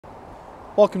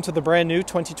Welcome to the brand new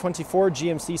 2024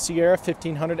 GMC Sierra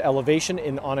 1500 Elevation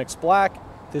in Onyx Black.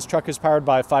 This truck is powered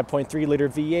by a 5.3-liter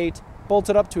V8,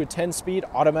 bolted up to a 10-speed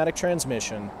automatic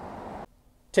transmission.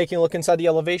 Taking a look inside the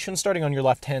Elevation, starting on your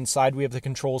left-hand side, we have the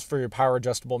controls for your power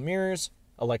adjustable mirrors,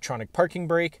 electronic parking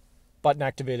brake,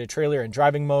 button-activated trailer and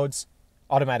driving modes,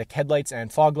 automatic headlights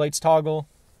and fog lights toggle,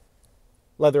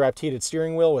 leather-wrapped heated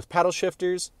steering wheel with paddle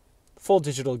shifters, full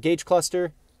digital gauge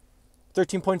cluster,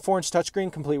 13.4-inch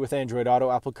touchscreen complete with Android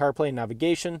Auto, Apple CarPlay, and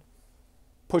navigation,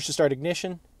 push-to-start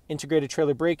ignition, integrated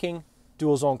trailer braking,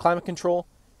 dual-zone climate control,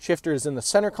 shifters in the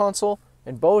center console,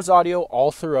 and Bose audio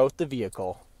all throughout the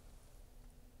vehicle.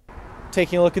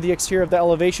 Taking a look at the exterior of the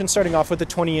Elevation, starting off with the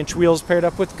 20-inch wheels paired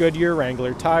up with Goodyear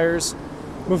Wrangler tires.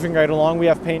 Moving right along, we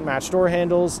have paint-matched door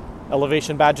handles,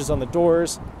 Elevation badges on the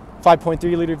doors,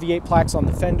 5.3-liter V8 plaques on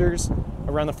the fenders.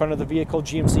 Around the front of the vehicle,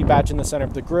 GMC badge in the center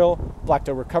of the grille, blacked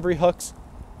out recovery hooks,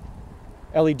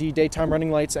 LED daytime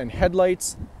running lights and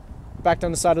headlights. Back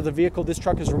down the side of the vehicle, this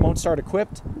truck is remote start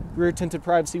equipped, rear tinted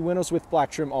privacy windows with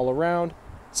black trim all around.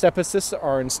 Step assists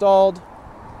are installed,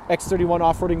 X31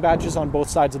 off-roading badges on both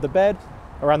sides of the bed.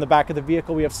 Around the back of the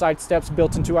vehicle, we have side steps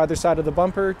built into either side of the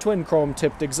bumper, twin chrome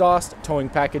tipped exhaust, towing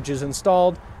packages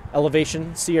installed,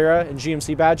 Elevation, Sierra, and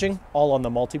GMC badging, all on the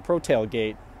multi-pro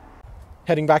tailgate.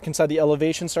 Heading back inside the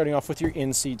Elevation, starting off with your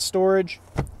in-seat storage.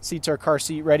 Seats are car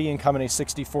seat ready and come in a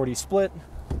 60-40 split.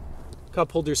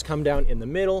 Cup holders come down in the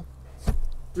middle.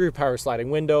 Rear power sliding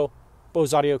window.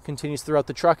 Bose audio continues throughout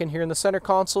the truck, and here in the center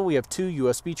console, we have 2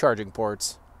 USB charging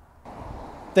ports.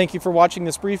 Thank you for watching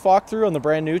this brief walkthrough on the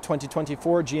brand new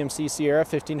 2024 GMC Sierra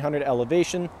 1500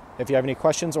 Elevation. If you have any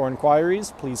questions or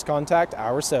inquiries, please contact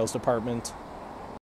our sales department.